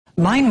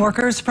Mine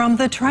workers from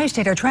the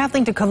Tri-State are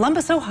traveling to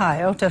Columbus,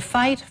 Ohio to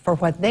fight for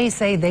what they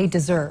say they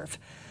deserve.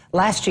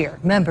 Last year,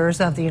 members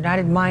of the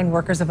United Mine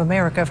Workers of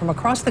America from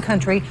across the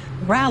country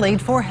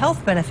rallied for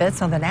health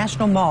benefits on the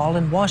National Mall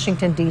in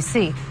Washington,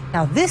 D.C.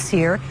 Now this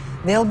year,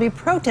 they'll be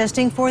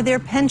protesting for their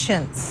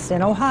pensions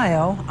in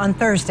Ohio on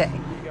Thursday.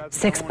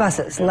 6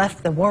 buses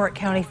left the Warwick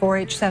County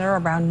 4-H Center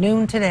around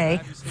noon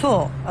today,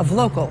 full of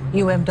local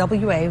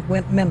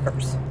UMWA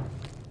members.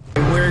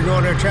 We're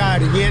going to try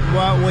to get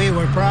what we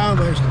were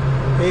promised,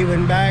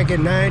 even back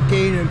in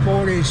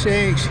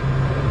 1946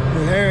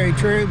 with Harry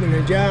Truman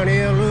and John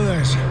L.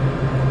 Lewis.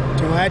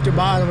 So that's the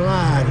bottom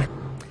line.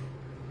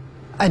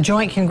 A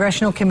joint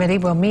congressional committee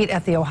will meet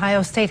at the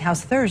Ohio State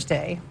House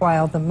Thursday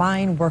while the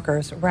mine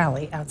workers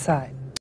rally outside.